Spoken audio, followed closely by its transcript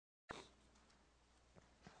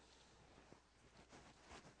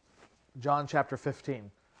John chapter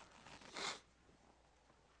 15.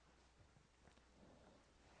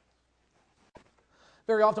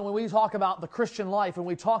 Very often when we talk about the Christian life and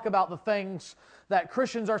we talk about the things that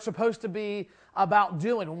Christians are supposed to be about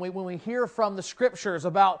doing, when we hear from the Scriptures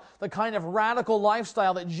about the kind of radical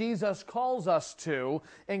lifestyle that Jesus calls us to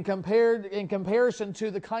in comparison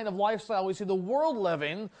to the kind of lifestyle we see the world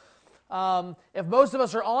living, if most of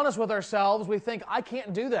us are honest with ourselves, we think, I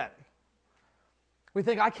can't do that. We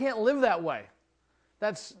think, I can't live that way.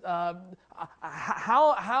 That's how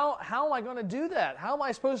am I going to do that? How am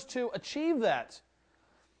I supposed to achieve that?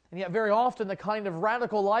 And yet very often the kind of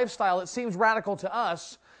radical lifestyle that seems radical to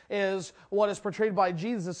us is what is portrayed by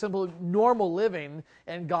Jesus as simply normal living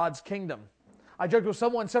in God's kingdom. I joked with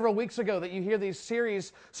someone several weeks ago that you hear these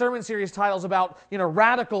sermon series titles about,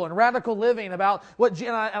 radical and radical living, about what,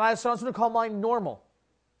 and I started to call mine normal.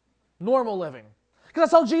 Normal living. Because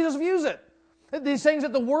that's how Jesus views it. These things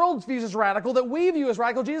that the world views as radical, that we view as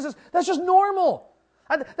radical, Jesus says, that's just normal.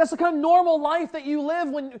 That's the kind of normal life that you live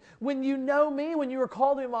when you know me, when you are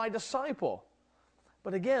called to be my disciple.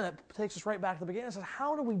 But again, it takes us right back to the beginning. It says,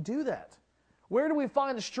 how do we do that? Where do we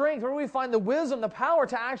find the strength? Where do we find the wisdom, the power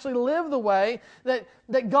to actually live the way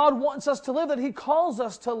that God wants us to live, that He calls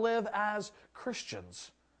us to live as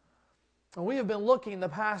Christians? And we have been looking the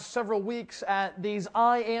past several weeks at these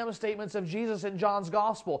I am statements of Jesus in John's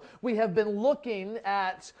Gospel. We have been looking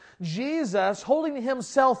at Jesus holding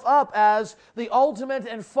Himself up as the ultimate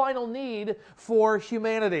and final need for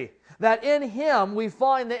humanity. That in Him we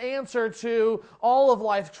find the answer to all of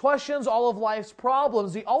life's questions, all of life's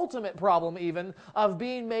problems, the ultimate problem even of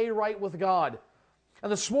being made right with God.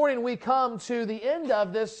 And this morning we come to the end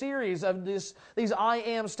of this series of these I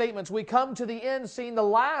am statements. We come to the end seeing the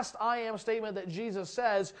last I am statement that Jesus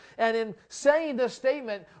says. And in saying this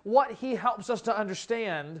statement, what He helps us to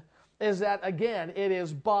understand is that, again, it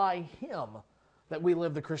is by Him that we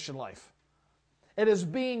live the Christian life. It is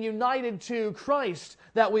being united to Christ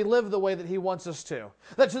that we live the way that He wants us to.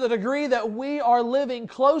 That to the degree that we are living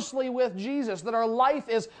closely with Jesus, that our life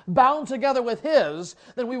is bound together with His,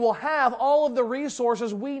 then we will have all of the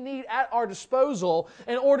resources we need at our disposal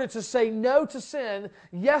in order to say no to sin,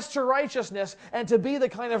 yes to righteousness, and to be the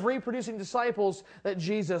kind of reproducing disciples that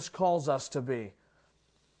Jesus calls us to be.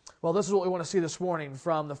 Well, this is what we want to see this morning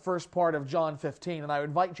from the first part of John 15, and I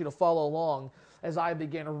invite you to follow along as I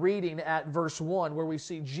begin reading at verse 1, where we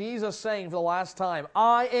see Jesus saying for the last time,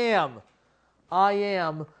 I am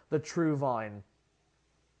the true vine.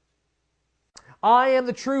 I am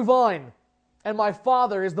the true vine, and my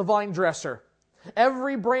Father is the vine dresser.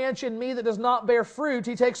 Every branch in me that does not bear fruit,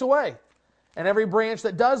 He takes away. And every branch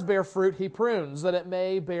that does bear fruit, He prunes, that it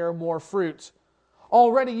may bear more fruit.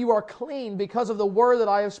 Already you are clean because of the word that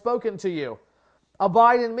I have spoken to you.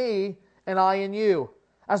 Abide in me, and I in you.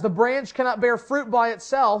 As the branch cannot bear fruit by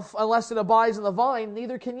itself unless it abides in the vine,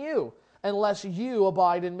 neither can you unless you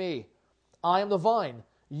abide in me. I am the vine,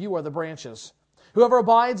 you are the branches. Whoever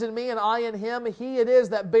abides in me and I in him, he it is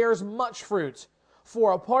that bears much fruit.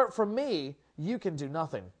 For apart from me, you can do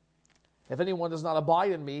nothing. If anyone does not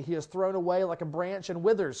abide in me, he is thrown away like a branch and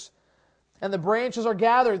withers. And the branches are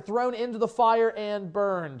gathered, thrown into the fire, and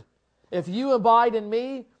burned. If you abide in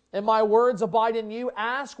me, and my words abide in you,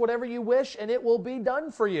 ask whatever you wish, and it will be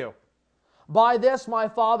done for you. By this my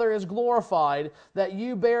Father is glorified, that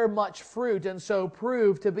you bear much fruit, and so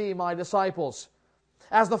prove to be my disciples.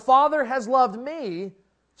 As the Father has loved me,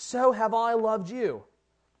 so have I loved you.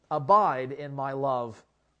 Abide in my love.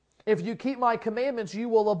 If you keep my commandments, you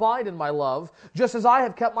will abide in my love, just as I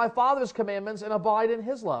have kept my Father's commandments and abide in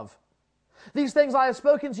His love. These things I have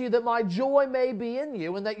spoken to you, that my joy may be in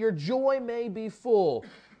you, and that your joy may be full.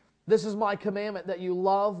 This is my commandment, that you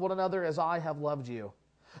love one another as I have loved you.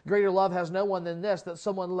 Greater love has no one than this, that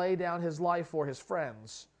someone lay down his life for his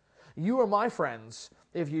friends. You are my friends,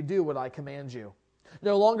 if you do what I command you.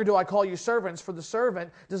 No longer do I call you servants, for the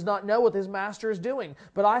servant does not know what his master is doing.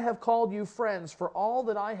 But I have called you friends, for all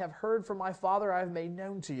that I have heard from my Father I have made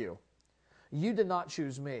known to you. You did not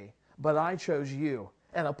choose me, but I chose you,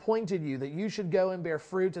 and appointed you that you should go and bear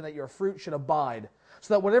fruit, and that your fruit should abide,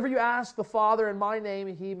 so that whatever you ask the Father in my name,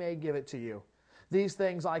 He may give it to you. These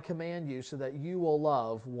things I command you, so that you will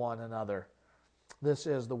love one another. This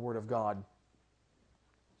is the Word of God.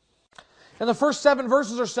 In the first 7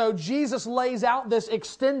 verses or so, Jesus lays out this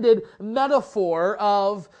extended metaphor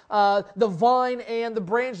of the vine and the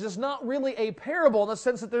branches. It's not really a parable in the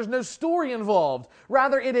sense that there's no story involved.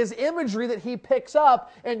 Rather, it is imagery that he picks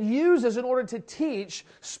up and uses in order to teach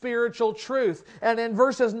spiritual truth. And in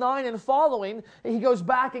verses 9 and following, he goes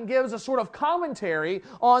back and gives a sort of commentary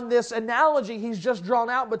on this analogy he's just drawn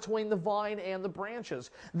out between the vine and the branches.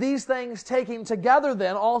 These things taken together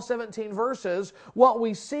then, all 17 verses, what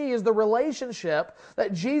we see is the relationship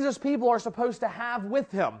that Jesus' people are supposed to have with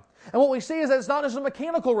him. And what we see is that it's not just a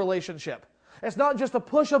mechanical relationship. It's not just to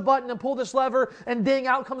push a button and pull this lever and ding,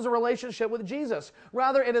 out comes a relationship with Jesus.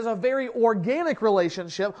 Rather, it is a very organic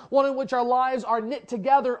relationship, one in which our lives are knit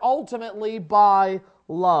together ultimately by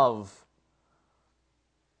love.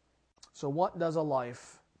 So what does a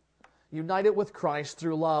life united with Christ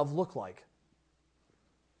through love look like?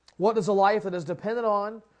 What does a life that is dependent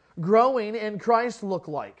on growing in Christ look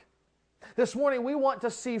like? This morning we want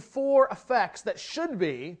to see 4 effects that should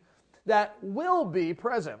be, that will be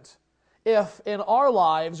present if in our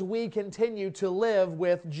lives we continue to live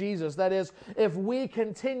with Jesus. That is, if we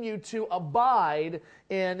continue to abide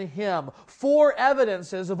in Him. 4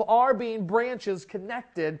 evidences of our being branches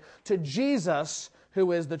connected to Jesus,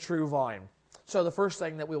 who is the true vine. So the first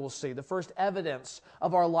thing that we will see, the first evidence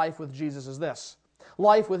of our life with Jesus is this.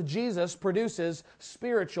 Life with Jesus produces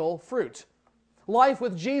spiritual fruit. Life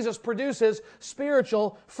with Jesus produces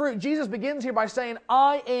spiritual fruit. Jesus begins here by saying,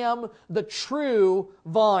 I am the true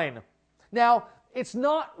vine. Now, it's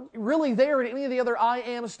not really there in any of the other I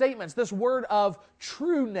am statements, this word of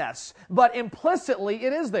trueness, but implicitly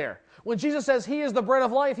it is there. When Jesus says He is the bread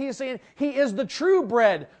of life, He is saying He is the true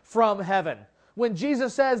bread from heaven. When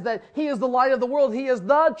Jesus says that He is the light of the world, He is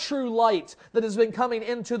the true light that has been coming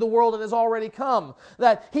into the world and has already come.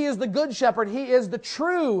 That He is the good shepherd, He is the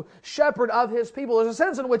true shepherd of His people. There's a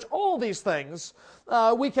sense in which all these things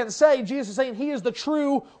we can say, Jesus is saying He is the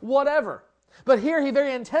true whatever. But here He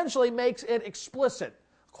very intentionally makes it explicit.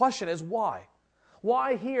 The question is why?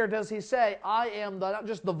 Why here does He say, I am not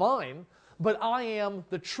just the vine, but I am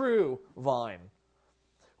the true vine?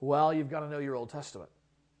 Well, you've got to know your Old Testament.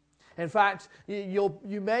 In fact,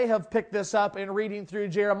 you may have picked this up in reading through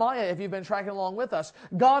Jeremiah if you've been tracking along with us.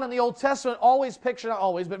 God in the Old Testament always pictures, not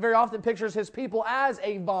always, but very often pictures His people as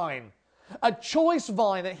a vine. A choice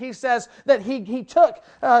vine that He says that He took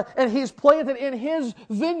and He's planted in His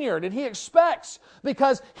vineyard. And He expects,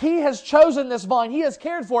 because He has chosen this vine, He has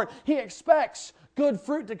cared for it, He expects good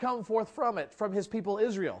fruit to come forth from it, from His people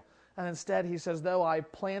Israel. And instead He says, though I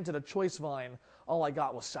planted a choice vine, all I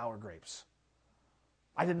got was sour grapes.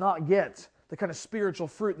 I did not get the kind of spiritual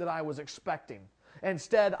fruit that I was expecting.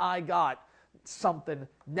 Instead, I got something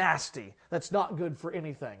nasty that's not good for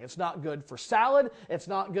anything. It's not good for salad. It's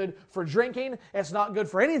not good for drinking. It's not good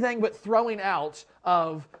for anything but throwing out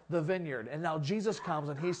of the vineyard. And now Jesus comes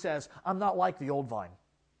and He says, I'm not like the old vine.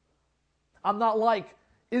 I'm not like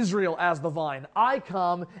Israel as the vine. I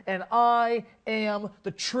come and I am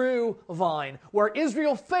the true vine. Where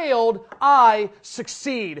Israel failed, I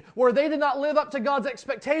succeed. Where they did not live up to God's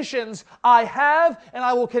expectations, I have and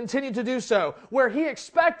I will continue to do so. Where He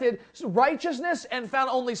expected righteousness and found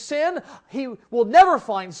only sin, He will never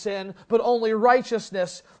find sin, but only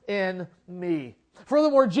righteousness in me.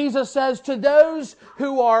 Furthermore, Jesus says to those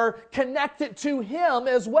who are connected to Him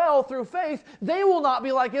as well through faith, they will not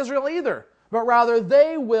be like Israel either, but rather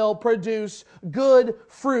they will produce good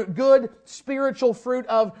fruit, good spiritual fruit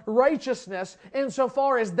of righteousness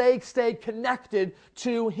insofar as they stay connected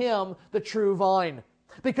to Him, the true vine.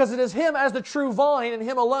 Because it is Him as the true vine and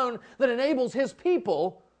Him alone that enables His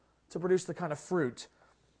people to produce the kind of fruit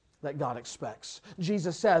that God expects.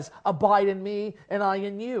 Jesus says, abide in me and I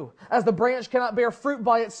in you. As the branch cannot bear fruit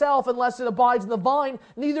by itself unless it abides in the vine,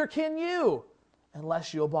 neither can you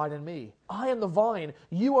unless you abide in me. I am the vine,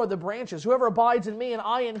 you are the branches. Whoever abides in me and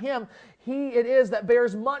I in him, he it is that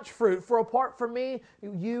bears much fruit. For apart from me,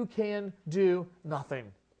 you can do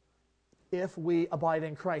nothing. If we abide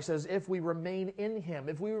in Christ, as if we remain in Him,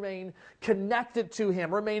 if we remain connected to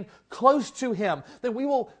Him, remain close to Him, then we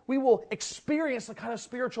will experience the kind of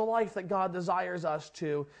spiritual life that God desires us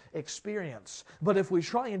to experience. But if we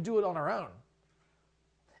try and do it on our own,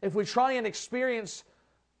 if we try and experience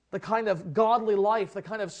the kind of godly life, the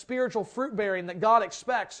kind of spiritual fruit bearing that God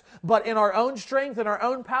expects, but in our own strength, in our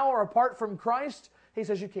own power, apart from Christ, He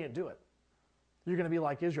says you can't do it. You're going to be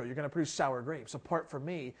like Israel. You're going to produce sour grapes. Apart from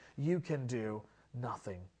me, you can do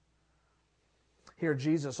nothing. Here,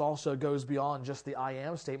 Jesus also goes beyond just the I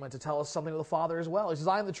am statement to tell us something of the Father as well. He says,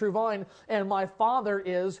 I am the true vine, and my Father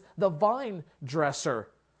is the vine dresser.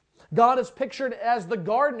 God is pictured as the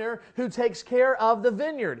gardener who takes care of the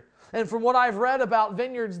vineyard. And from what I've read about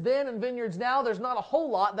vineyards then and vineyards now, there's not a whole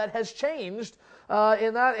lot that has changed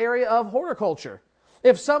in that area of horticulture.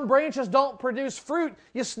 If some branches don't produce fruit,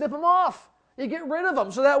 you snip them off. You get rid of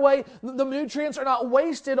them. So that way the nutrients are not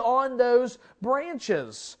wasted on those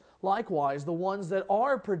branches. Likewise, the ones that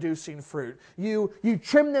are producing fruit, you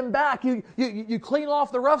trim them back, you clean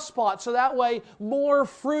off the rough spots so that way more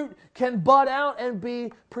fruit can bud out and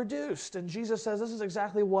be produced. And Jesus says this is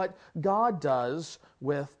exactly what God does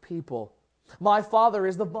with people. My Father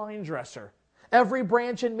is the vine dresser. Every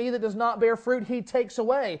branch in me that does not bear fruit, He takes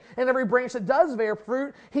away. And every branch that does bear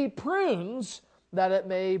fruit, He prunes that it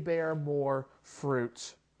may bear more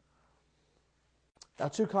fruit. Now,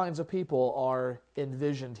 two kinds of people are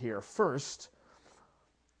envisioned here. First,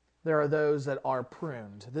 there are those that are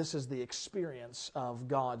pruned. This is the experience of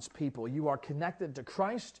God's people. You are connected to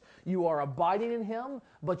Christ. You are abiding in Him,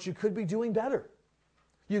 but you could be doing better.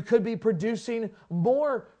 You could be producing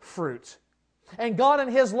more fruit. And God in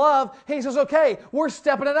His love, He says, okay, we're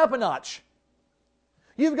stepping it up a notch.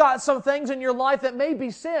 You've got some things in your life that may be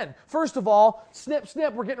sin. First of all, snip,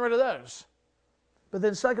 snip, we're getting rid of those. But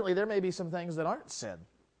then secondly, there may be some things that aren't sin.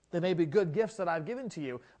 They may be good gifts that I've given to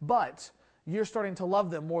you, but you're starting to love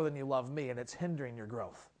them more than you love me, and it's hindering your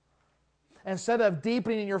growth. Instead of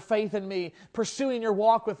deepening your faith in me, pursuing your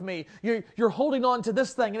walk with me, you're holding on to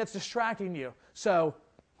this thing and it's distracting you. So,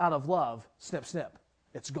 out of love, snip, snip,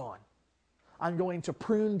 it's gone. I'm going to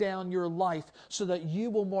prune down your life so that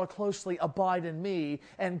you will more closely abide in me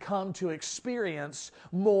and come to experience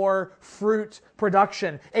more fruit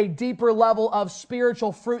production, a deeper level of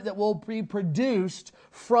spiritual fruit that will be produced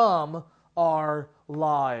from our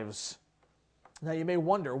lives. Now you may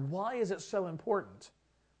wonder, why is it so important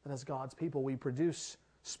that as God's people we produce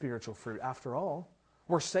spiritual fruit? After all,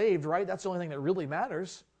 we're saved, right? That's the only thing that really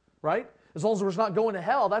matters, right? As long as we're not going to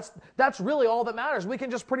hell, that's really all that matters. We can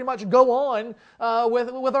just pretty much go on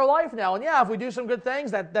with our life now. And yeah, if we do some good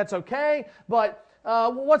things, that's okay. But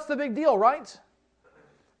what's the big deal, right?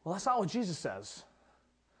 Well, that's not what Jesus says.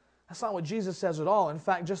 That's not what Jesus says at all. In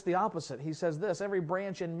fact, just the opposite. He says this, every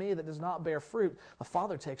branch in me that does not bear fruit, the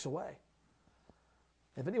Father takes away.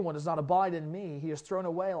 If anyone does not abide in me, he is thrown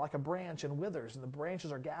away like a branch and withers, and the branches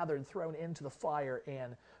are gathered, thrown into the fire,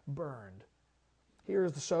 and burned.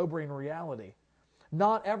 Here's the sobering reality.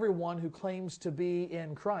 Not everyone who claims to be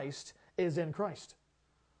in Christ is in Christ.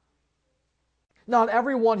 Not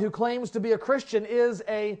everyone who claims to be a Christian is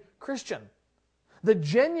a Christian. The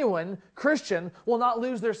genuine Christian will not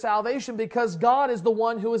lose their salvation because God is the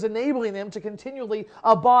one who is enabling them to continually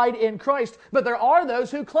abide in Christ. But there are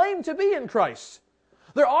those who claim to be in Christ.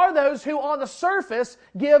 There are those who on the surface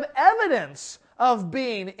give evidence of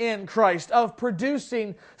being in Christ, of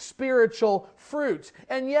producing spiritual fruit.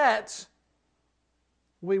 And yet,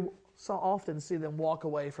 we so often see them walk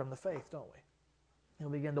away from the faith, don't we?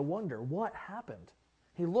 And we begin to wonder, what happened?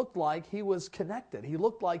 He looked like he was connected. He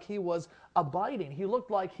looked like he was abiding. He looked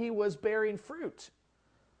like he was bearing fruit.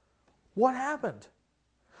 What happened?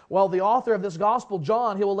 Well, the author of this gospel,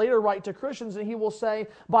 John, he will later write to Christians and he will say,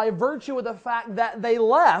 by virtue of the fact that they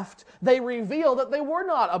left, they reveal that they were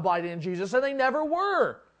not abiding in Jesus, and they never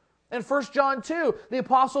were. In 1 John 2, the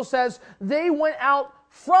apostle says, they went out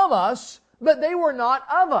from us, but they were not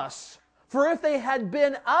of us. For if they had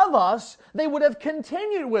been of us, they would have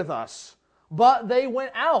continued with us. But they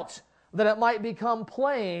went out, that it might become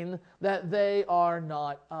plain that they are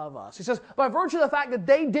not of us. He says, by virtue of the fact that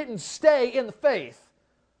they didn't stay in the faith,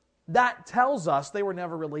 that tells us they were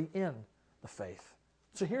never really in the faith.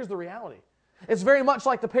 So here's the reality. It's very much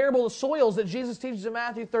like the parable of soils that Jesus teaches in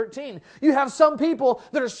Matthew 13. You have some people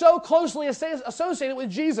that are so closely associated with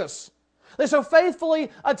Jesus. They so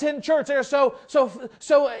faithfully attend church. They are so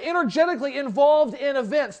energetically involved in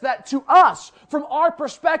events that to us, from our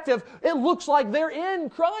perspective, it looks like they're in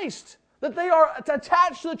Christ. That they are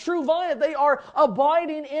attached to the true vine. That they are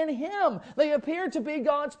abiding in Him. They appear to be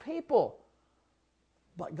God's people.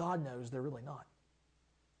 But God knows they're really not.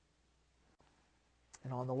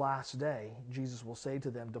 And on the last day, Jesus will say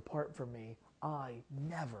to them, depart from me, I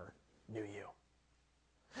never knew you.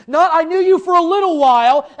 Not, I knew you for a little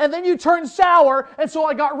while, and then you turned sour, and so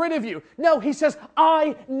I got rid of you. No, He says,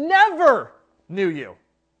 I never knew you.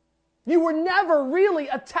 You were never really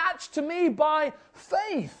attached to me by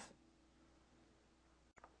faith.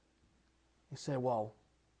 You say, well,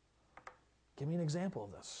 give me an example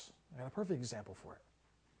of this. I got a perfect example for it.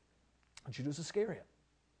 Judas Iscariot.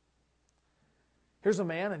 Here's a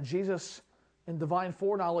man, and Jesus, in divine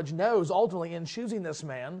foreknowledge, knows ultimately in choosing this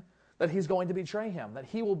man that he's going to betray him, that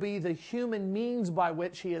he will be the human means by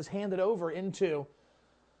which he is handed over into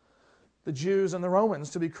the Jews and the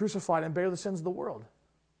Romans to be crucified and bear the sins of the world.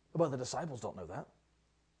 But the disciples don't know that.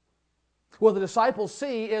 What the disciples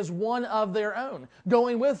see is one of their own,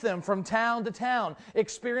 going with them from town to town,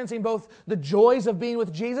 experiencing both the joys of being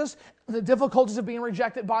with Jesus and the difficulties of being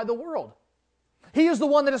rejected by the world. He is the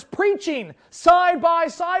one that is preaching side by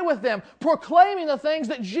side with them, proclaiming the things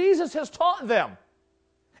that Jesus has taught them.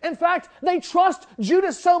 In fact, they trust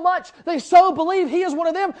Judas so much, they so believe he is one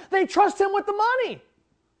of them, they trust him with the money.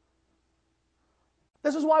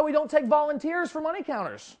 This is why we don't take volunteers for money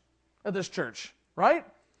counters at this church, right?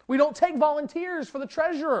 We don't take volunteers for the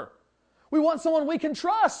treasurer. We want someone we can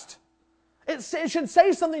trust. It should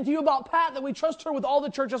say something to you about Pat that we trust her with all the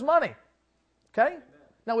church's money. Okay?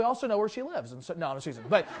 Now, we also know where she lives. And so, no, I'm teasing.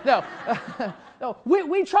 But no, no,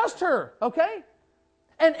 we trust her, okay?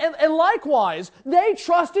 And likewise, they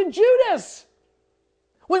trusted Judas.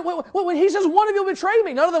 When he says, one of you will betray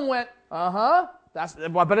me, none of them went, I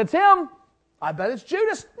bet it's him. I bet it's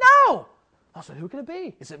Judas. No! I said, who can it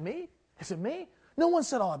be? Is it me? Is it me? No one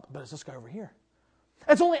said, I bet it's this guy over here.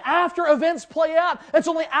 It's only after events play out. It's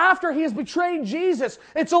only after he has betrayed Jesus.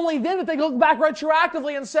 It's only then that they look back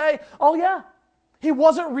retroactively and say, oh yeah, he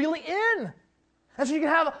wasn't really in. And so you can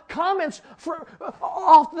have comments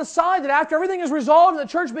off to the side that after everything is resolved and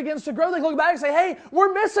the church begins to grow, they look back and say, hey,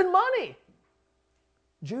 we're missing money.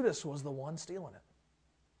 Judas was the one stealing it.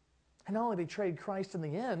 And not only betrayed Christ in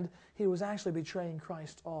the end, he was actually betraying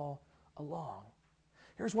Christ all along.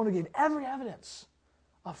 Here's one who gave every evidence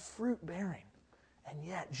of fruit bearing. And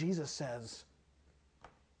yet Jesus says,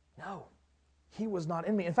 no, he was not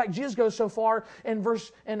in me. In fact, Jesus goes so far in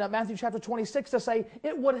Matthew chapter 26 to say,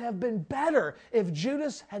 it would have been better if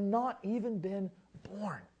Judas had not even been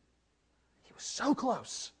born. He was so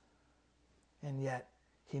close, and yet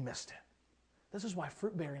he missed it. This is why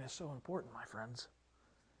fruit bearing is so important, my friends.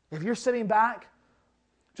 If you're sitting back,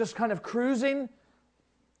 just kind of cruising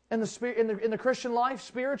in the Christian life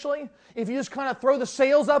spiritually, if you just kind of throw the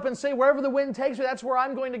sails up and say, wherever the wind takes me, that's where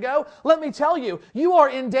I'm going to go, let me tell you, you are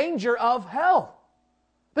in danger of hell.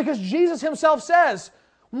 Because Jesus himself says,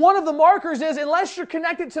 one of the markers is, unless you're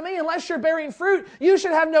connected to me, unless you're bearing fruit, you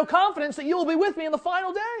should have no confidence that you will be with me in the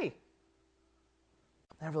final day.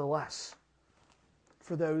 Nevertheless,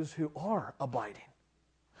 for those who are abiding,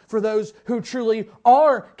 for those who truly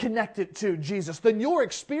are connected to Jesus, then your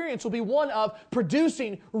experience will be one of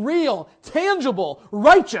producing real, tangible,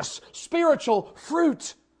 righteous, spiritual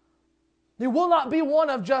fruit. It will not be one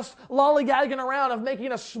of just lollygagging around, of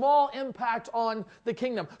making a small impact on the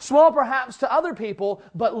kingdom. Small perhaps to other people,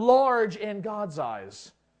 but large in God's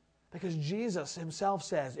eyes. Because Jesus himself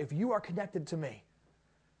says, if you are connected to me,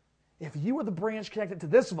 if you are the branch connected to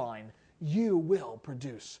this vine, you will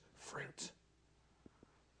produce fruit.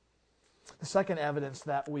 The second evidence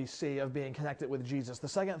that we see of being connected with Jesus, the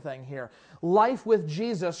second thing here, life with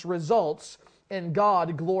Jesus results in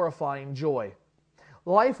God glorifying joy.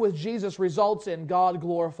 Life with Jesus results in God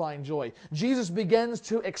glorifying joy. Jesus begins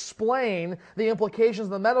to explain the implications of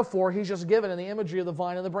the metaphor he's just given in the imagery of the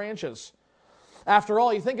vine and the branches. After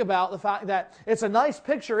all, you think about the fact that it's a nice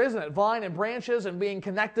picture, isn't it? Vine and branches and being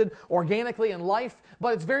connected organically in life,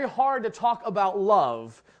 but it's very hard to talk about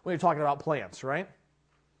love when you're talking about plants, right?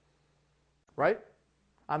 Right?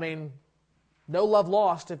 I mean, no love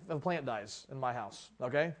lost if a plant dies in my house,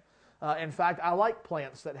 okay? In fact, I like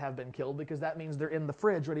plants that have been killed because that means they're in the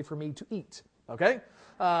fridge ready for me to eat, okay?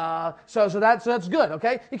 So that's good,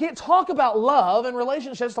 okay? You can't talk about love and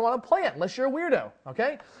relationships on a plant unless you're a weirdo,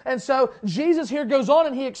 okay? And so Jesus here goes on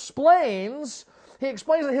and he explains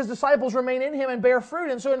that his disciples remain in him and bear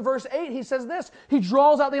fruit. And so in verse 8, he says this. He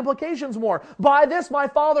draws out the implications more. By this my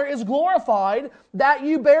Father is glorified, that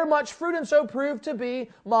you bear much fruit and so prove to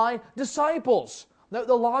be my disciples. Note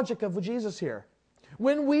the logic of Jesus here.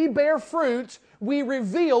 When we bear fruit, we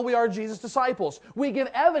reveal we are Jesus' disciples. We give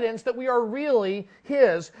evidence that we are really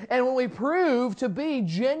his. And when we prove to be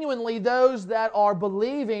genuinely those that are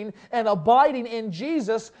believing and abiding in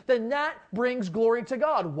Jesus, then that brings glory to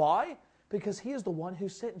God. Why? Because he is the one who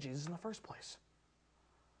sent Jesus in the first place.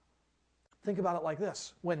 Think about it like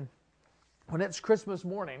this. When it's Christmas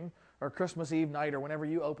morning or Christmas Eve night or whenever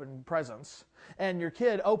you open presents and your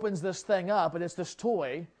kid opens this thing up and it's this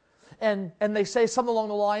toy and they say something along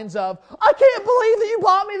the lines of, I can't believe that you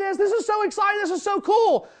bought me this. This is so exciting. This is so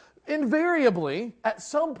cool. Invariably, at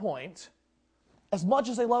some point, as much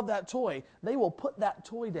as they love that toy, they will put that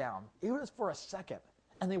toy down, even if it's for a second,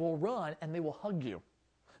 and they will run and they will hug you.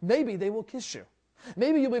 Maybe they will kiss you.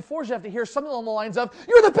 Maybe you'll be fortunate enough to hear something along the lines of,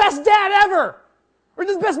 you're the best dad ever! Or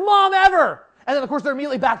the best mom ever! And then, of course, they're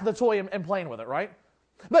immediately back to the toy and playing with it, right?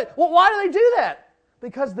 But why do they do that?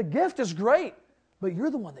 Because the gift is great, but you're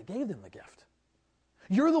the one that gave them the gift.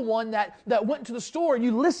 You're the one that went to the store and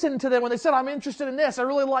you listened to them when they said, I'm interested in this, I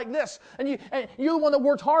really like this. And you're the one that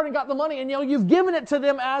worked hard and got the money, and you've given it to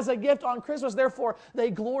them as a gift on Christmas. Therefore,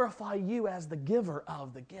 they glorify you as the giver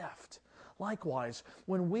of the gift. Likewise,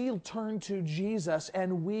 when we turn to Jesus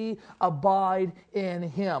and we abide in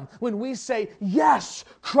Him, when we say, yes,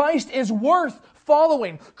 Christ is worth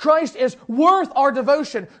following, Christ is worth our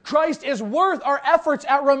devotion, Christ is worth our efforts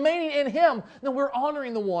at remaining in Him, then we're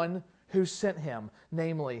honoring the one who sent Him,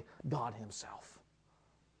 namely God Himself.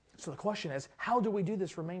 So the question is, how do we do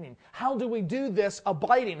this remaining? How do we do this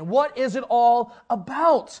abiding? What is it all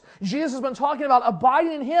about? Jesus has been talking about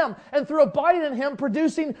abiding in Him, and through abiding in Him,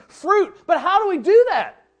 producing fruit. But how do we do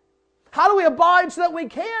that? How do we abide so that we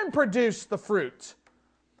can produce the fruit?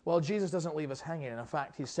 Well, Jesus doesn't leave us hanging. In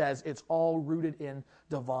fact, He says it's all rooted in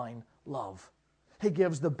divine love. He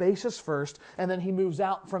gives the basis first, and then He moves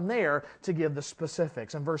out from there to give the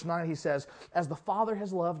specifics. In verse 9, He says, as the Father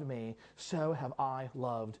has loved me, so have I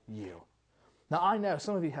loved you. Now, I know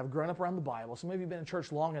some of you have grown up around the Bible. Some of you have been in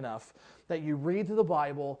church long enough that you read through the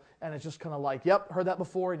Bible, and it's just kind of like, yep, heard that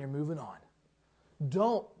before, and you're moving on.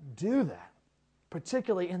 Don't do that,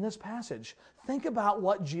 particularly in this passage. Think about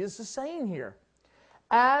what Jesus is saying here.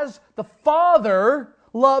 As the Father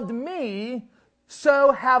loved me,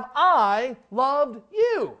 so have I loved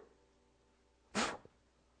you.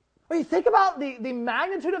 When you think about the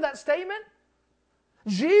magnitude of that statement,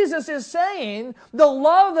 Jesus is saying the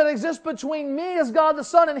love that exists between me as God the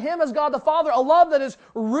Son and Him as God the Father, a love that is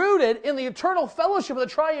rooted in the eternal fellowship of the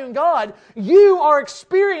triune God, you are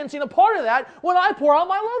experiencing a part of that when I pour out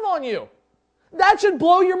my love on you. That should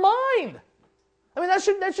blow your mind. I mean, that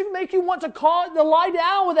should make you want to lie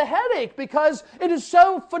down with a headache because it is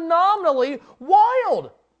so phenomenally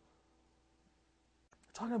wild. We're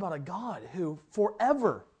talking about a God who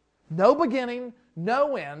forever, no beginning,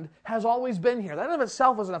 no end, has always been here. That in of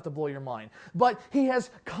itself is enough to blow your mind. But He has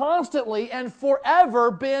constantly and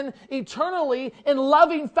forever been eternally in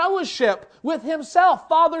loving fellowship with Himself,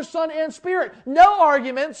 Father, Son, and Spirit. No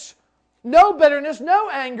arguments, no bitterness, no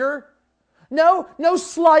anger, no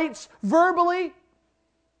slights verbally.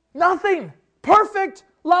 Nothing. Perfect,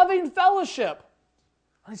 loving fellowship.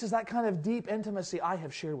 And He says that kind of deep intimacy I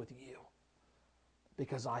have shared with you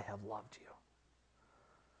because I have loved you.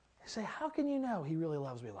 You say, how can you know He really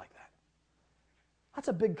loves me like that? That's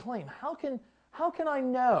a big claim. How can I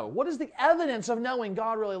know? What is the evidence of knowing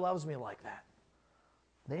God really loves me like that?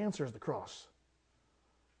 The answer is the cross.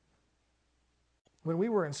 When we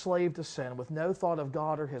were enslaved to sin with no thought of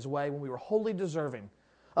God or His way, when we were wholly deserving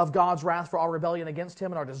of God's wrath for our rebellion against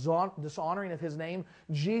Him and our dishonoring of His name,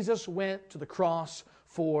 Jesus went to the cross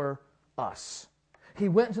for us. He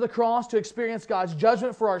went to the cross to experience God's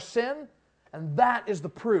judgment for our sin, and that is the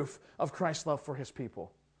proof of Christ's love for His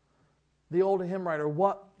people. The old hymn writer,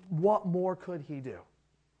 what more could He do?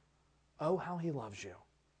 Oh, how He loves you.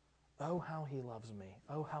 Oh, how He loves me.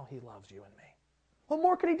 Oh, how He loves you and me. What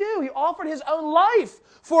more could He do? He offered His own life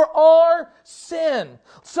for our sin.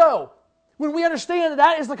 So, when we understand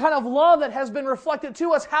that is the kind of love that has been reflected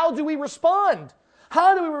to us, how do we respond?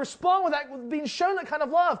 How do we respond with being shown that kind of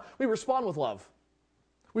love? We respond with love.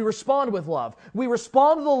 We respond with love. We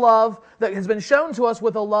respond to the love that has been shown to us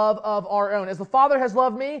with a love of our own. As the Father has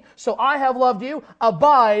loved me, so I have loved you.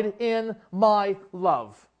 Abide in my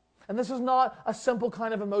love. And this is not a simple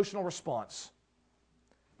kind of emotional response.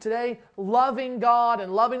 Today, loving God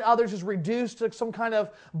and loving others is reduced to some kind of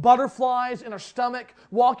butterflies in our stomach,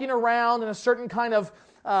 walking around in a certain kind of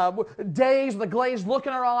daze with a glazed look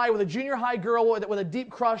in our eye with a junior high girl with a deep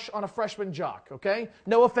crush on a freshman jock, okay?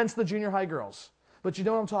 No offense to the junior high girls, but you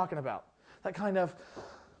know what I'm talking about. That kind of,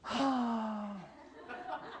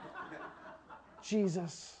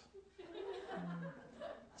 Jesus.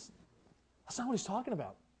 That's not what He's talking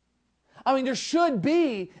about. I mean, there should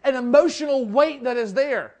be an emotional weight that is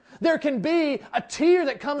there. There can be a tear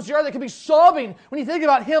that comes to your eye that can be sobbing when you think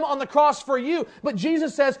about Him on the cross for you. But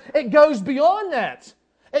Jesus says it goes beyond that.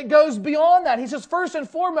 It goes beyond that. He says, first and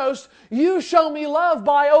foremost, you show me love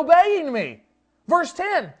by obeying me. Verse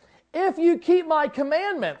 10, if you keep my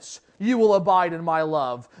commandments, you will abide in my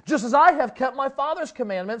love, just as I have kept my Father's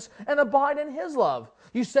commandments and abide in His love.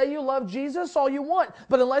 You say you love Jesus all you want,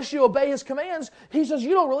 but unless you obey His commands, He says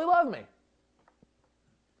you don't really love me.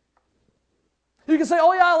 You can say,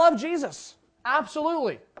 oh yeah, I love Jesus.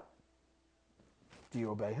 Absolutely. Do you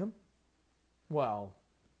obey Him? Well,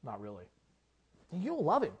 not really. You don't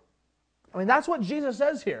love Him. I mean, that's what Jesus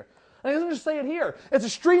says here. And he doesn't just say it here. It's a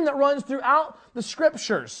stream that runs throughout the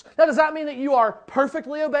Scriptures. Now, does that mean that you are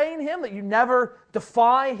perfectly obeying Him, that you never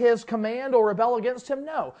defy His command or rebel against Him?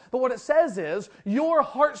 No. But what it says is, your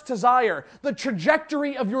heart's desire, the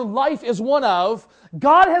trajectory of your life is one of,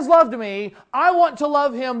 God has loved me, I want to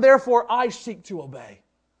love Him, therefore I seek to obey.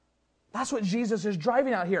 That's what Jesus is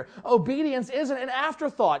driving out here. Obedience isn't an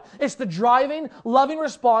afterthought. It's the driving, loving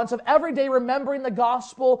response of every day remembering the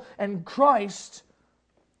gospel and Christ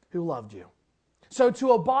who loved you. So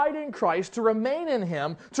to abide in Christ, to remain in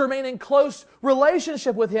Him, to remain in close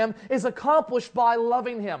relationship with Him is accomplished by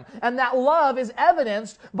loving Him. And that love is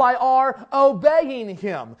evidenced by our obeying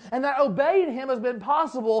Him. And that obeying Him has been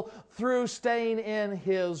possible through staying in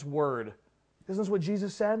His Word. Isn't this what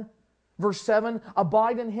Jesus said? Verse 7,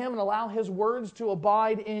 abide in Him and allow His words to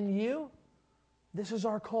abide in you. This is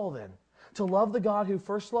our call then, to love the God who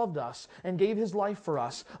first loved us and gave His life for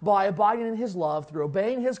us by abiding in His love through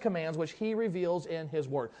obeying His commands, which He reveals in His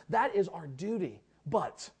Word. That is our duty,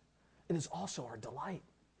 but it is also our delight.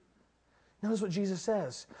 Notice what Jesus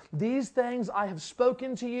says. These things I have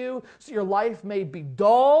spoken to you so your life may be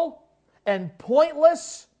dull and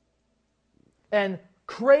pointless and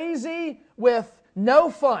crazy with no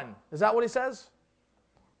fun. Is that what He says?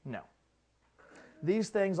 No. These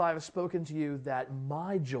things I have spoken to you that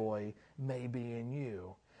my joy may be in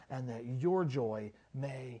you and that your joy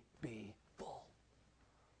may be full.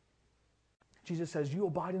 Jesus says, you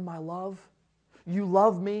abide in my love. You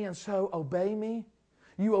love me and so obey me.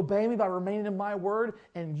 You obey me by remaining in my word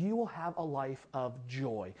and you will have a life of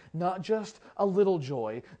joy. Not just a little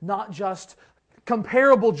joy, not just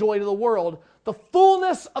comparable joy to the world. The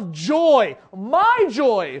fullness of joy, my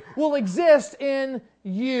joy, will exist in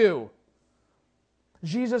you.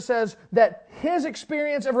 Jesus says that His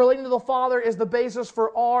experience of relating to the Father is the basis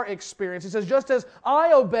for our experience. He says, just as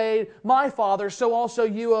I obeyed my Father, so also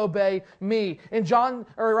you obey me. In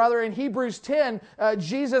Hebrews 10,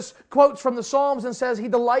 Jesus quotes from the Psalms and says He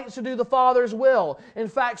delights to do the Father's will. In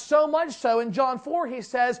fact, so much so, in John 4, He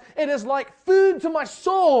says, it is like food to my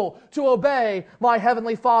soul to obey my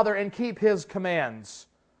Heavenly Father and keep His commands.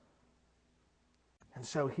 And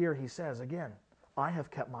so here He says again, I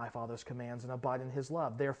have kept my Father's commands and abide in His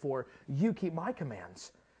love. Therefore, you keep my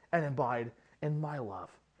commands and abide in my love.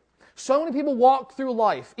 So many people walk through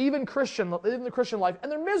life, even the Christian life,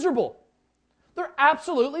 and they're miserable. They're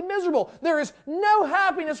absolutely miserable. There is no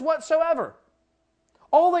happiness whatsoever.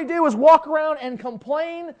 All they do is walk around and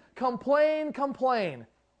complain, complain, complain.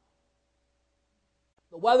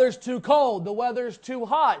 The weather's too cold. The weather's too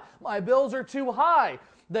hot. My bills are too high.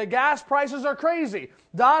 The gas prices are crazy.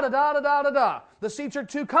 Da-da-da-da-da-da-da. The seats are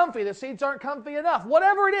too comfy. The seats aren't comfy enough.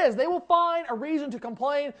 Whatever it is, they will find a reason to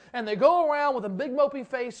complain, and they go around with a big mopey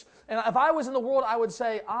face. And if I was in the world, I would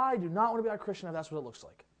say, I do not want to be a Christian if that's what it looks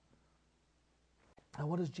like. And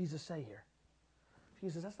what does Jesus say here?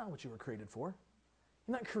 Jesus says, that's not what you were created for.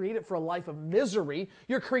 You're not created for a life of misery.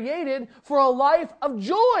 You're created for a life of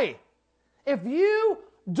joy. If you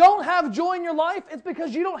don't have joy in your life, it's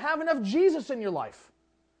because you don't have enough Jesus in your life.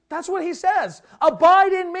 That's what He says.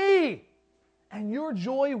 Abide in me, and your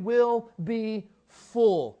joy will be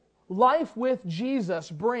full. Life with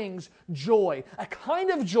Jesus brings joy, a kind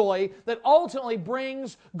of joy that ultimately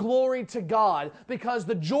brings glory to God, because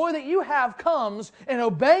the joy that you have comes in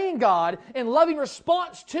obeying God, in loving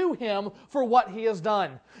response to Him for what He has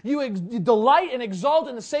done. You delight and exalt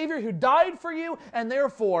in the Savior who died for you, and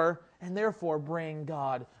therefore bring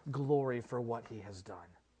God glory for what He has done.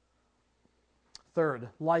 Third,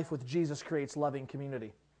 life with Jesus creates loving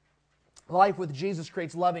community. Life with Jesus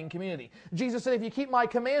creates loving community. Jesus said, if you keep my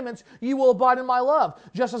commandments, you will abide in my love,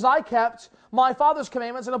 just as I kept my Father's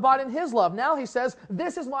commandments and abide in His love. Now He says,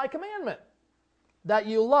 this is my commandment, that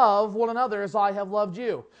you love one another as I have loved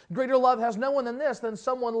you. Greater love has no one than this, than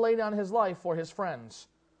someone lay down his life for his friends.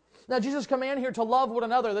 Now Jesus' command here to love one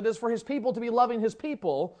another, that is for His people to be loving His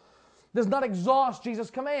people, does not exhaust Jesus'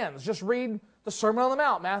 commands. Just read the Sermon on the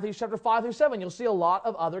Mount, Matthew chapter 5 through 7. You'll see a lot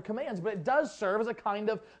of other commands, but it does serve as a kind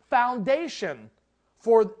of foundation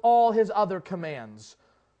for all His other commands.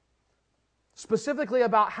 Specifically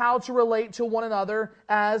about how to relate to one another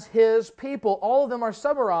as His people. All of them are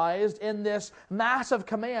summarized in this massive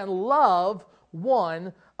command, love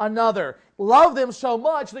one another. Love them so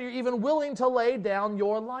much that you're even willing to lay down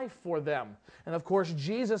your life for them. And of course,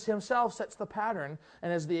 Jesus Himself sets the pattern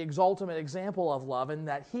and is the ultimate example of love, in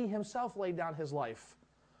that He Himself laid down His life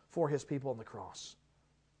for His people on the cross.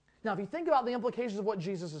 Now, if you think about the implications of what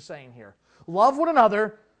Jesus is saying here, love one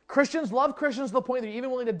another. Christians love Christians to the point that you're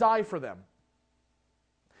even willing to die for them.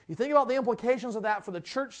 You think about the implications of that for the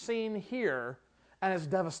church scene here, and it's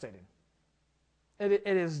devastating. It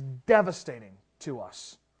is devastating to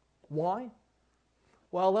us. Why?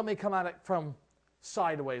 Well, let me come at it from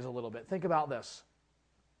sideways a little bit. Think about this.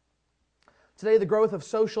 Today, the growth of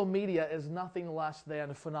social media is nothing less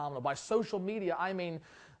than phenomenal. By social media, I mean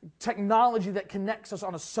technology that connects us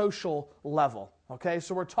on a social level. Okay,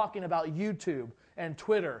 so we're talking about YouTube and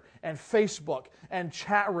Twitter and Facebook and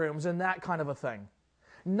chat rooms and that kind of a thing.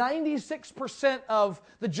 96% of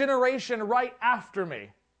the generation right after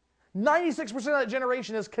me, 96% of that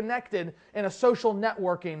generation is connected in a social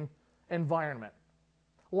networking environment.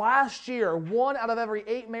 Last year, 1 out of every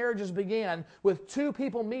 8 marriages began with 2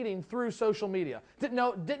 people meeting through social media.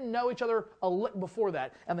 Didn't know each other a lick before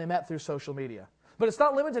that, and they met through social media. But it's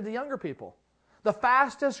not limited to younger people. The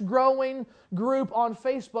fastest growing group on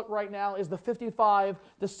Facebook right now is the 55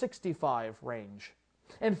 to 65 range.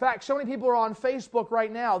 In fact, so many people are on Facebook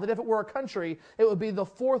right now that if it were a country, it would be the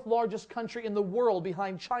 4th largest country in the world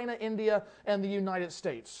behind China, India, and the United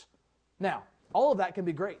States. Now, all of that can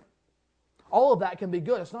be great. All of that can be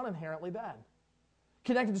good. It's not inherently bad.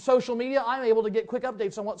 Connected to social media, I'm able to get quick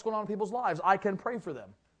updates on what's going on in people's lives. I can pray for them.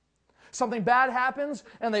 Something bad happens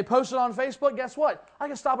and they post it on Facebook, guess what? I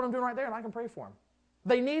can stop what I'm doing right there and I can pray for them.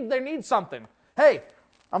 They need something. Hey,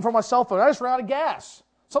 I'm from my cell phone. I just ran out of gas.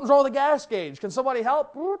 Something's wrong with the gas gauge. Can somebody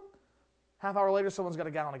help? Half hour later, someone's got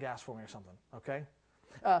a gallon of gas for me or something. Okay?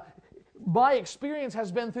 My experience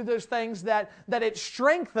has been through those things that it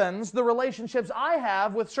strengthens the relationships I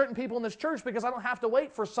have with certain people in this church because I don't have to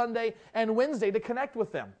wait for Sunday and Wednesday to connect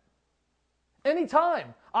with them.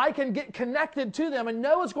 Anytime I can get connected to them and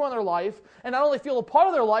know what's going on in their life and not only feel a part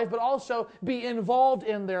of their life but also be involved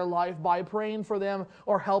in their life by praying for them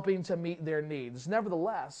or helping to meet their needs.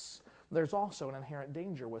 Nevertheless, there's also an inherent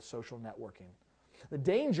danger with social networking. The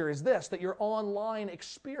danger is this, that your online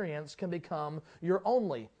experience can become your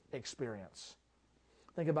only experience.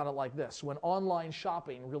 Think about it like this. When online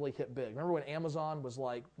shopping really hit big, remember when Amazon was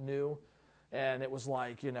like new? And it was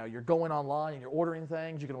like, you're going online and you're ordering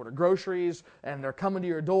things. You can order groceries and they're coming to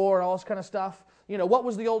your door and all this kind of stuff. What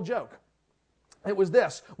was the old joke? It was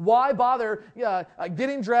this. Why bother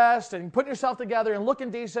getting dressed and putting yourself together and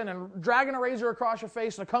looking decent and dragging a razor across your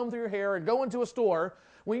face and a comb through your hair and going to a store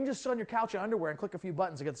when you can just sit on your couch in underwear and click a few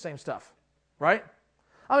buttons and get the same stuff? Right?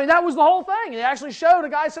 I mean, that was the whole thing. They actually showed a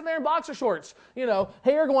guy sitting there in boxer shorts,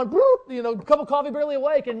 hair going, a cup of coffee barely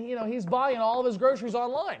awake, and, he's buying all of his groceries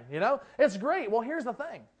online, It's great. Well, here's the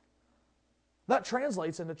thing. That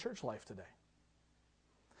translates into church life today.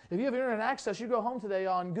 If you have internet access, you go home today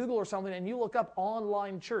on Google or something, and you look up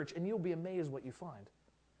online church, and you'll be amazed what you find.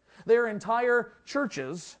 There are entire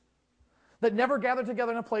churches that never gather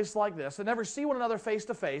together in a place like this, that never see one another face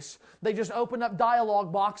to face. They just open up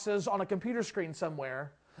dialogue boxes on a computer screen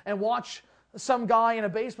somewhere and watch some guy in a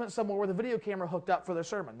basement somewhere with a video camera hooked up for their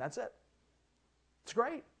sermon. That's it. It's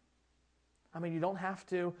great. I mean, you don't have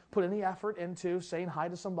to put any effort into saying hi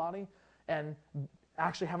to somebody and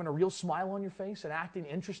actually having a real smile on your face and acting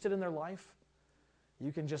interested in their life.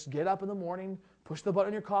 You can just get up in the morning, push the button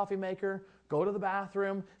on your coffee maker, go to the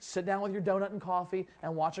bathroom, sit down with your donut and coffee,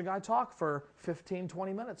 and watch a guy talk for 15,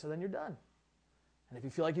 20 minutes, and then you're done. And if you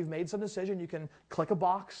feel like you've made some decision, you can click a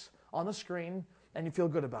box on the screen, and you feel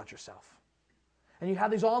good about yourself. And you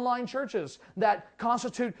have these online churches that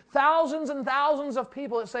constitute thousands and thousands of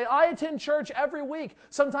people that say, I attend church every week,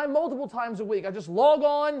 sometimes multiple times a week. I just log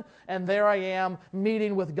on, and there I am,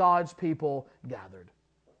 meeting with God's people gathered.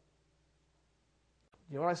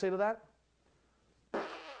 You know what I say to that?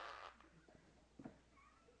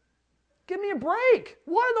 Give me a break.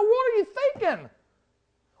 What in the world are you thinking?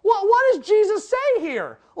 What does Jesus say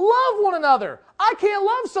here? Love one another. I can't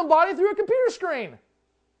love somebody through a computer screen.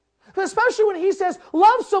 Especially when he says,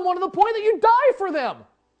 love someone to the point that you die for them.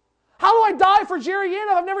 How do I die for Jerry Yann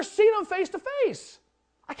if I've never seen him face to face?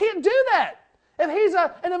 I can't do that. If he's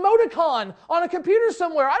an emoticon on a computer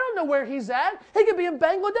somewhere, I don't know where he's at. He could be in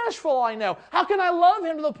Bangladesh for all I know. How can I love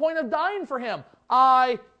him to the point of dying for him?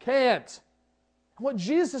 I can't. What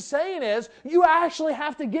Jesus is saying is, you actually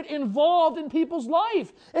have to get involved in people's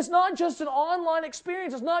life. It's not just an online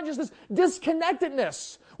experience. It's not just this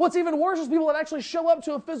disconnectedness. What's even worse is people that actually show up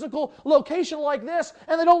to a physical location like this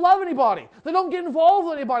and they don't love anybody. They don't get involved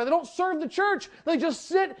with anybody. They don't serve the church. They just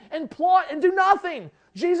sit and plot and do nothing.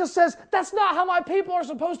 Jesus says, that's not how my people are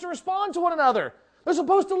supposed to respond to one another. They're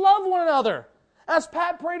supposed to love one another. As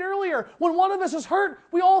Pat prayed earlier, when one of us is hurt,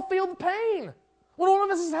 we all feel the pain. When one of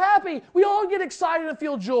us is happy, we all get excited and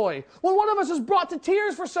feel joy. When one of us is brought to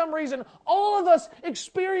tears for some reason, all of us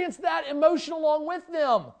experience that emotion along with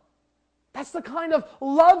them. That's the kind of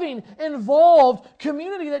loving, involved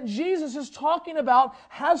community that Jesus is talking about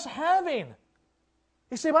having.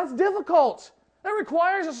 You say, but it's difficult. That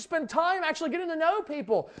requires us to spend time actually getting to know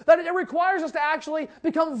people. That it requires us to actually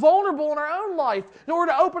become vulnerable in our own life in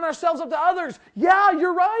order to open ourselves up to others. Yeah,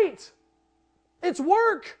 you're right. It's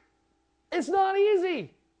work. It's not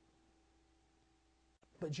easy.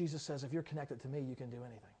 But Jesus says, if you're connected to me, you can do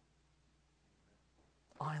anything.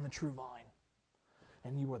 I am the true vine,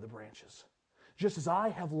 and you are the branches. Just as I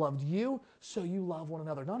have loved you, so you love one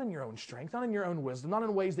another. Not in your own strength, not in your own wisdom, not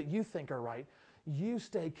in ways that you think are right. You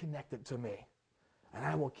stay connected to me, and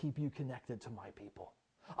I will keep you connected to my people.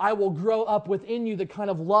 I will grow up within you the kind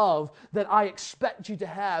of love that I expect you to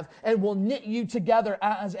have, and will knit you together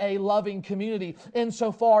as a loving community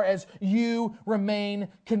insofar as you remain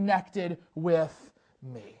connected with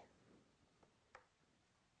me.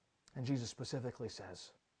 And Jesus specifically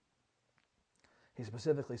says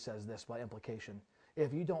this by implication: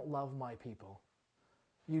 if you don't love my people,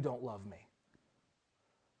 you don't love me.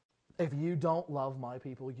 If you don't love my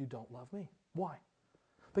people, you don't love me. Why?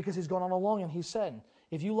 Because he's gone on along and he said,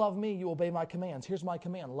 if you love me, you obey my commands. Here's my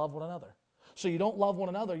command: love one another. So you don't love one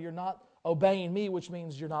another, you're not obeying me, which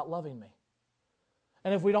means you're not loving me.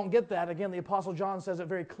 And if we don't get that, again, the Apostle John says it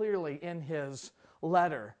very clearly in his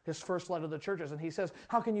letter, his first letter to the churches. And he says,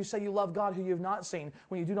 how can you say you love God who you have not seen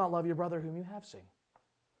when you do not love your brother whom you have seen?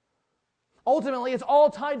 Ultimately, it's all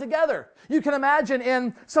tied together. You can imagine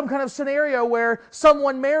in some kind of scenario where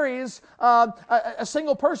someone marries a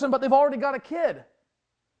single person, but they've already got a kid.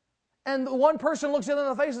 And one person looks the other in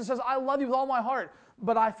the face and says, I love you with all my heart,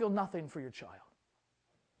 but I feel nothing for your child.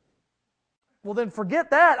 Well, then forget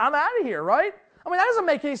that. I'm out of here, right? I mean, that doesn't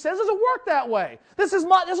make any sense. It doesn't work that way. This is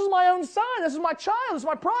my own son. This is my child. This is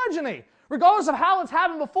my progeny. Regardless of how it's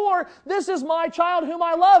happened before, this is my child whom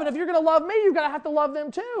I love. And if you're going to love me, you're going to have to love them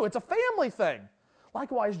too. It's a family thing.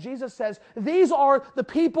 Likewise, Jesus says, these are the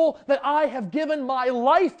people that I have given my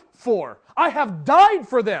life for. I have died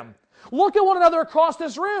for them. Look at one another across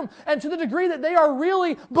this room, and to the degree that they are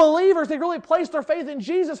really believers, they really place their faith in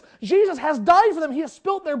Jesus, Jesus has died for them. He has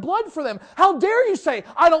spilt their blood for them. How dare you say,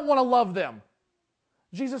 I don't want to love them?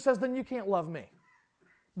 Jesus says, then you can't love me,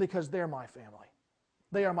 because they're my family.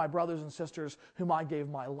 They are my brothers and sisters whom I gave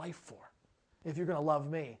my life for. If you're going to love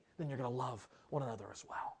me, then you're going to love one another as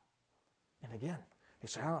well. And again, you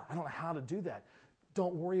say, I don't know how to do that.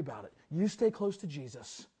 Don't worry about it. You stay close to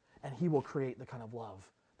Jesus, and he will create the kind of love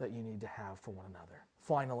that you need to have for one another.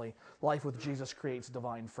 Finally, life with Jesus creates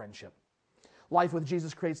divine friendship. Life with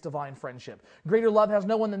Jesus creates divine friendship. Greater love has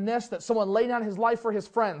no one than this, that someone lay down his life for his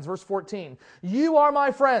friends. Verse 14, you are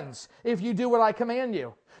my friends if you do what I command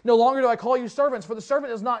you. No longer do I call you servants, for the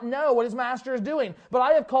servant does not know what his master is doing. But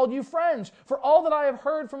I have called you friends, for all that I have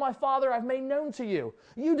heard from my Father I've made known to you.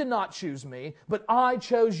 You did not choose me, but I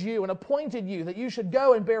chose you and appointed you that you should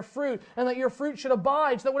go and bear fruit, and that your fruit should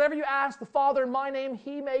abide, so that whatever you ask the Father in my name,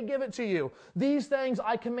 he may give it to you. These things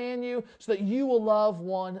I command you, so that you will love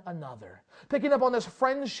one another. Picking up on this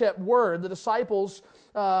friendship word, the disciples,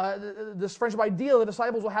 this friendship ideal the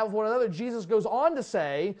disciples will have with one another, Jesus goes on to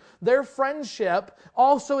say their friendship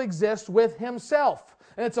also exists with himself.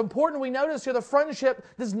 And it's important we notice here the friendship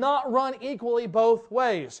does not run equally both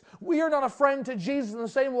ways. We are not a friend to Jesus in the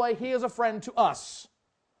same way he is a friend to us.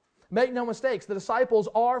 Make no mistakes, the disciples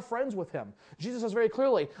are friends with him. Jesus says very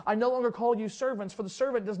clearly, I no longer call you servants, for the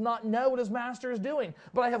servant does not know what his master is doing.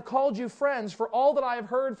 But I have called you friends, for all that I have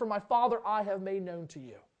heard from my Father I have made known to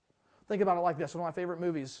you. Think about it like this. One of my favorite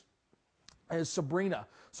movies is Sabrina.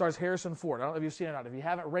 Stars Harrison Ford. I don't know if you've seen it or not. If you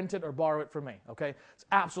haven't, rent it or borrow it from me, okay? It's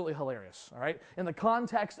absolutely hilarious, all right? In the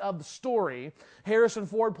context of the story, Harrison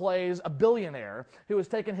Ford plays a billionaire who has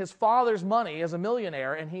taken his father's money as a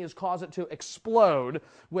millionaire and he has caused it to explode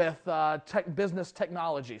with business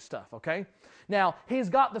technology stuff, okay? Now, he's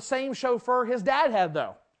got the same chauffeur his dad had,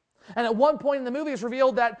 though. And at one point in the movie, it's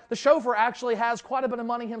revealed that the chauffeur actually has quite a bit of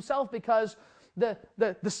money himself because the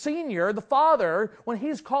senior, the father, when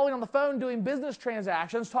he's calling on the phone doing business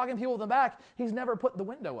transactions, talking to people in the back, he's never put the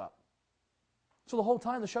window up. So the whole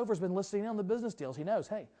time the chauffeur's been listening in on the business deals. He knows,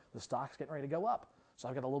 hey, the stock's getting ready to go up. So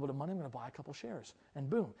I've got a little bit of money, I'm going to buy a couple shares. And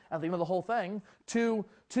boom, at the end of the whole thing, to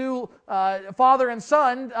father and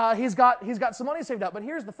son, he's got some money saved up. But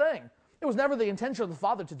here's the thing. It was never the intention of the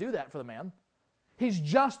father to do that for the man. He's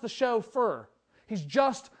just the chauffeur. He's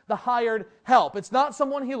just the hired help. It's not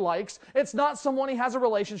someone he likes. It's not someone he has a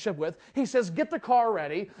relationship with. He says, get the car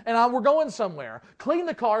ready, and we're going somewhere. Clean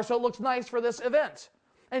the car so it looks nice for this event.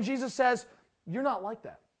 And Jesus says, you're not like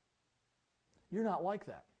that. You're not like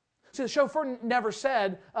that. See, the chauffeur never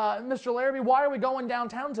said, Mr. Larrabee, why are we going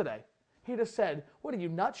downtown today? He just said, what are you,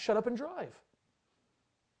 nuts? Shut up and drive.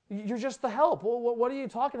 You're just the help. What are you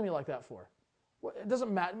talking to me like that for? It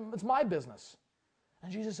doesn't matter. It's my business.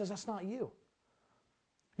 And Jesus says, that's not you.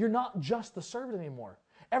 You're not just the servant anymore.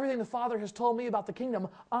 Everything the Father has told me about the kingdom,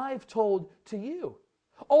 I've told to you.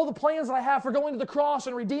 All the plans that I have for going to the cross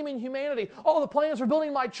and redeeming humanity, all the plans for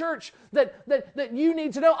building my church that you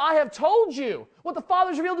need to know, I have told you. What the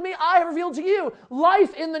Father's revealed to me, I have revealed to you.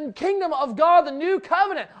 Life in the kingdom of God, the new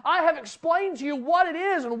covenant, I have explained to you what it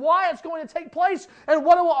is and why it's going to take place and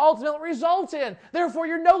what it will ultimately result in. Therefore,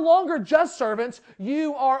 you're no longer just servants,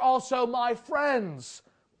 you are also my friends.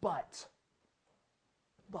 But,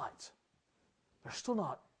 they're still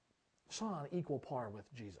not on equal par with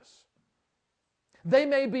Jesus. They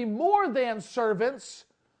may be more than servants,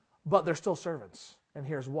 but they're still servants. And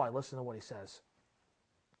here's why. Listen to what he says.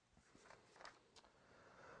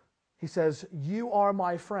 He says, you are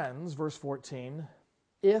my friends, verse 14,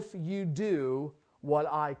 if you do what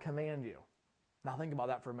I command you. Now think about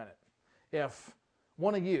that for a minute. If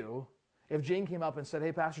Gene came up and said,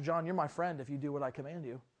 hey, Pastor John, you're my friend if you do what I command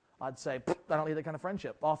you, I'd say, I don't need that kind of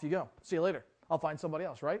friendship. Off you go. See you later. I'll find somebody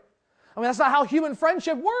else, right? I mean, that's not how human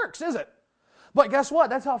friendship works, is it? But guess what?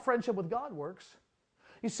 That's how friendship with God works.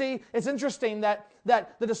 You see, it's interesting that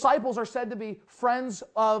the disciples are said to be friends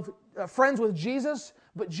with Jesus,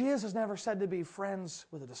 but Jesus is never said to be friends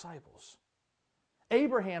with the disciples.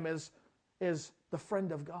 Abraham is the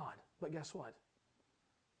friend of God, but guess what?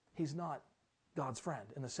 He's not God's friend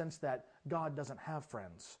in the sense that God doesn't have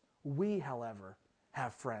friends. We, however,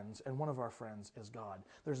 have friends, and one of our friends is God.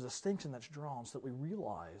 There's a distinction that's drawn so that we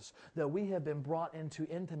realize that we have been brought into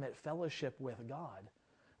intimate fellowship with God.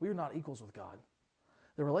 We are not equals with God.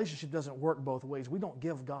 The relationship doesn't work both ways. We don't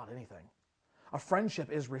give God anything. A friendship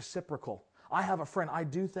is reciprocal. I have a friend. I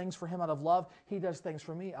do things for him out of love. He does things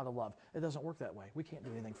for me out of love. It doesn't work that way. We can't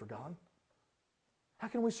do anything for God. How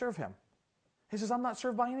can we serve him? He says, I'm not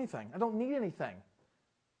served by anything. I don't need anything.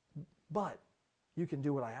 But you can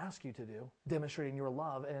do what I ask you to do, demonstrating your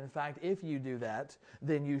love. And in fact, if you do that,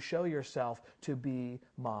 then you show yourself to be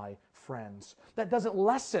my friends. That doesn't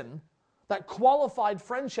lessen, that qualified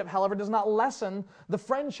friendship, however, does not lessen the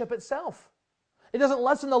friendship itself. It doesn't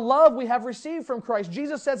lessen the love we have received from Christ.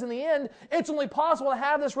 Jesus says in the end, it's only possible to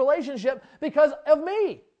have this relationship because of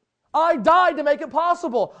me. I died to make it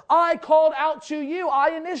possible. I called out to you. I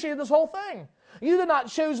initiated this whole thing. You did not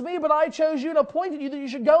choose me, but I chose you and appointed you that you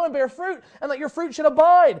should go and bear fruit and that your fruit should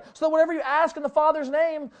abide, so that whatever you ask in the Father's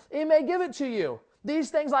name, He may give it to you. These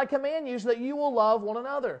things I command you so that you will love one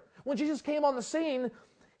another. When Jesus came on the scene,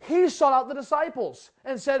 He sought out the disciples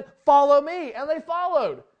and said, follow me, and they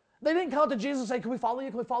followed. They didn't come to Jesus and say, can we follow you,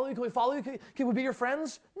 can we follow you, can we follow you, can we be your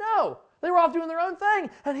friends? No, they were off doing their own thing,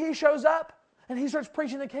 and He shows up, and He starts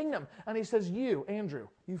preaching the kingdom, and He says, you, Andrew,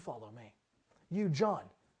 you follow me. You, John,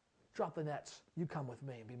 drop the nets. You come with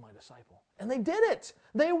me and be my disciple. And they did it.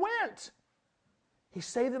 They went. He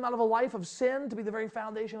saved them out of a life of sin to be the very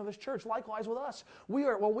foundation of His church. Likewise with us. We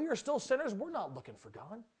are still sinners. We're not looking for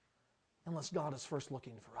God unless God is first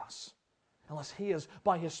looking for us. Unless He is,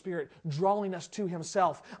 by His Spirit, drawing us to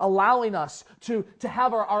Himself, allowing us to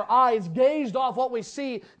have our eyes gazed off what we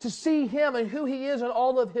see, to see Him and who He is and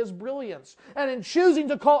all of His brilliance. And in choosing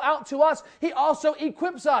to call out to us, He also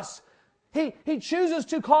equips us. He chooses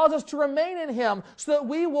to cause us to remain in Him so that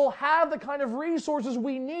we will have the kind of resources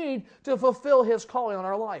we need to fulfill His calling on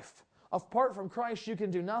our life. Apart from Christ, you can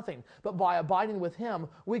do nothing, but by abiding with Him,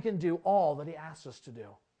 we can do all that He asks us to do.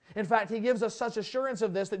 In fact, He gives us such assurance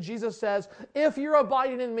of this that Jesus says, if you're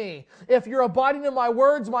abiding in me, if you're abiding in my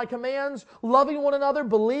words, my commands, loving one another,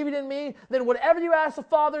 believing in me, then whatever you ask the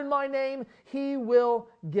Father in my name, He will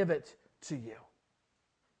give it to you.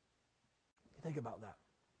 Think about that.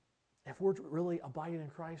 If we're really abiding in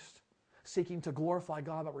Christ, seeking to glorify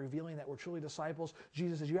God by revealing that we're truly disciples,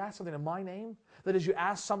 Jesus says, you ask something in my name, that is, you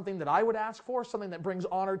ask something that I would ask for, something that brings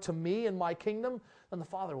honor to me and my kingdom, then the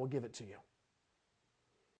Father will give it to you.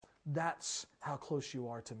 That's how close you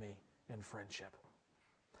are to me in friendship.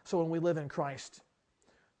 So when we live in Christ,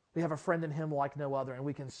 we have a friend in Him like no other, and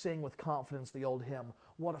we can sing with confidence the old hymn,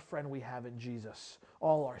 what a friend we have in Jesus,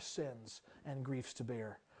 all our sins and griefs to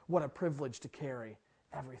bear. What a privilege to carry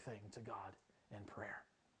everything to God in prayer.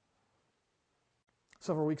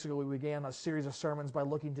 Several weeks ago, we began a series of sermons by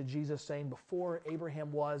looking to Jesus saying, before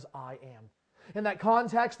Abraham was, I am. In that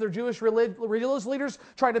context, their Jewish religious leaders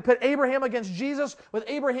tried to pit Abraham against Jesus, with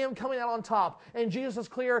Abraham coming out on top. And Jesus is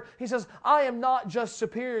clear. He says, I am not just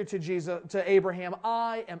superior to Abraham.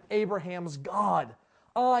 I am Abraham's God.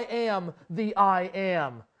 I am the I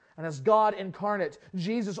am. And as God incarnate,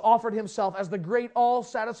 Jesus offered Himself as the great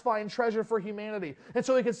all-satisfying treasure for humanity. And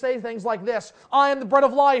so He could say things like this, I am the bread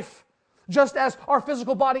of life. Just as our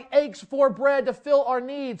physical body aches for bread to fill our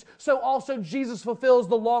needs, so also Jesus fulfills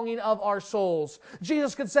the longing of our souls.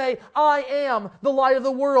 Jesus could say, I am the light of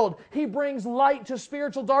the world. He brings light to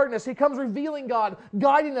spiritual darkness. He comes revealing God,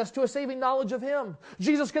 guiding us to a saving knowledge of Him.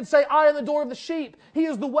 Jesus could say, I am the door of the sheep. He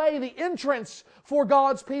is the way, the entrance for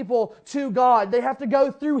God's people to God. They have to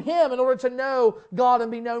go through Him in order to know God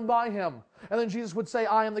and be known by Him. And then Jesus would say,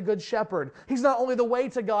 I am the good shepherd. He's not only the way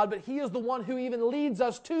to God, but He is the one who even leads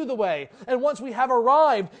us to the way. And once we have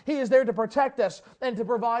arrived, He is there to protect us and to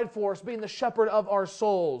provide for us, being the shepherd of our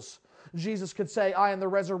souls. Jesus could say, I am the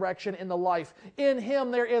resurrection and the life. In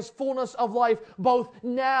Him there is fullness of life, both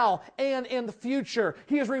now and in the future.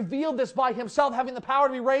 He has revealed this by Himself, having the power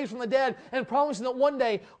to be raised from the dead, and promising that one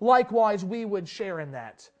day, likewise, we would share in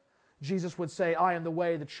that. Jesus would say, I am the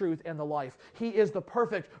way, the truth, and the life. He is the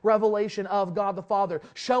perfect revelation of God the Father,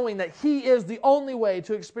 showing that He is the only way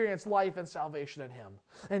to experience life and salvation in Him.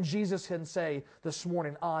 And Jesus can say this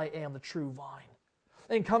morning, I am the true vine.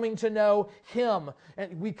 And coming to know Him,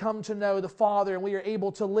 and we come to know the Father, and we are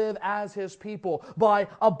able to live as His people by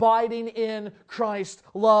abiding in Christ's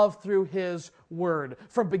love through His Word.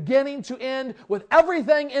 From beginning to end, with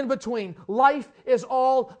everything in between, life is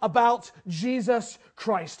all about Jesus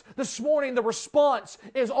Christ. This morning, the response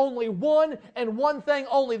is only one and one thing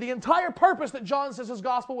only. The entire purpose that John says his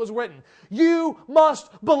gospel was written. You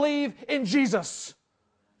must believe in Jesus.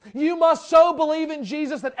 You must so believe in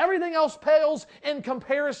Jesus that everything else pales in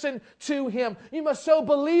comparison to Him. You must so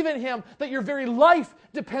believe in Him that your very life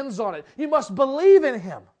depends on it. You must believe in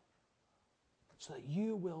Him so that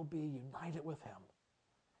you will be united with Him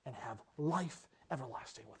and have life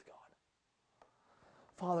everlasting with God.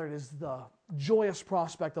 Father, it is the joyous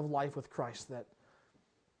prospect of life with Christ that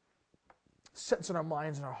sits in our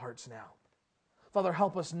minds and our hearts now. Father,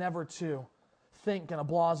 help us never to think in a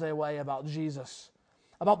blasé way about Jesus,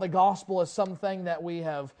 about the gospel as something that we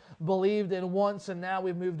have believed in once and now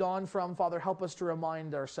we've moved on from. Father, help us to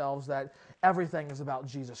remind ourselves that everything is about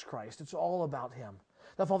Jesus Christ. It's all about Him.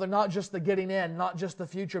 That, Father, not just the getting in, not just the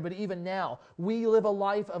future, but even now, we live a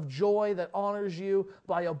life of joy that honors You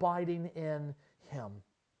by abiding in Him.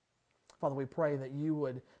 Father, we pray that You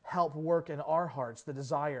would help work in our hearts the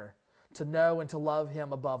desire to know and to love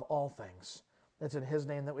Him above all things. It's in His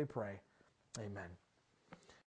name that we pray. Amen.